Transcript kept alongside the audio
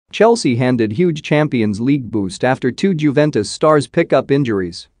Chelsea handed huge Champions League boost after two Juventus stars pick up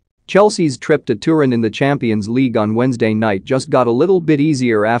injuries. Chelsea's trip to Turin in the Champions League on Wednesday night just got a little bit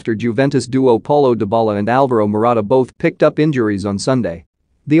easier after Juventus duo Paulo Dybala and Alvaro Morata both picked up injuries on Sunday.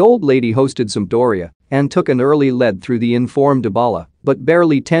 The old lady hosted Sampdoria and took an early lead through the in-form Dybala, but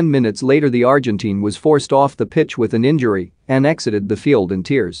barely 10 minutes later the Argentine was forced off the pitch with an injury and exited the field in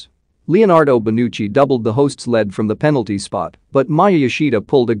tears. Leonardo Bonucci doubled the hosts' lead from the penalty spot, but Maya Yoshida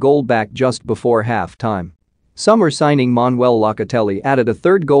pulled a goal back just before half-time. Summer signing Manuel Locatelli added a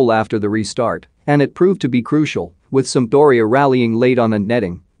third goal after the restart, and it proved to be crucial, with Sampdoria rallying late on and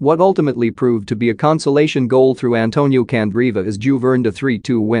netting what ultimately proved to be a consolation goal through Antonio Candreva as Juve earned a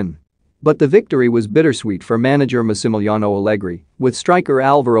 3-2 win. But the victory was bittersweet for manager Massimiliano Allegri, with striker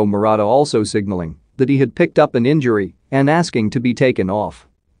Alvaro Morata also signaling that he had picked up an injury and asking to be taken off.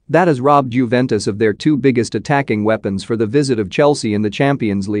 That has robbed Juventus of their two biggest attacking weapons for the visit of Chelsea in the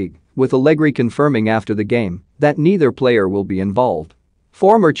Champions League, with Allegri confirming after the game that neither player will be involved.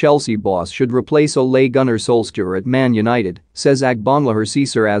 Former Chelsea boss should replace Ole Gunnar Solskjaer at Man United, says Agbonlahor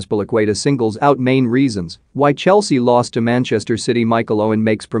Cesar Azpilicueta singles out main reasons why Chelsea lost to Manchester City. Michael Owen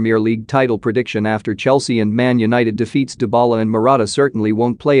makes Premier League title prediction after Chelsea and Man United defeats Dybala and Morata certainly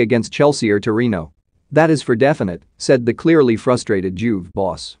won't play against Chelsea or Torino. That is for definite, said the clearly frustrated Juve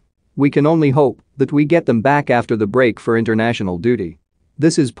boss. We can only hope that we get them back after the break for international duty.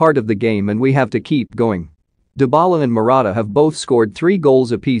 This is part of the game and we have to keep going. Dybala and Morata have both scored 3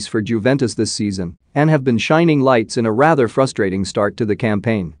 goals apiece for Juventus this season and have been shining lights in a rather frustrating start to the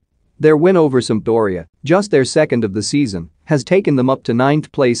campaign. Their win over Sampdoria, just their second of the season, has taken them up to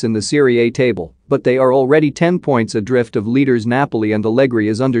 9th place in the Serie A table, but they are already 10 points adrift of leaders Napoli, and Allegri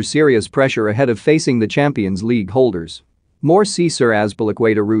is under serious pressure ahead of facing the Champions League holders. More Cesar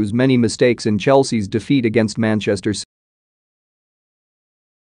Azpilicueta rues many mistakes in Chelsea's defeat against Manchester City.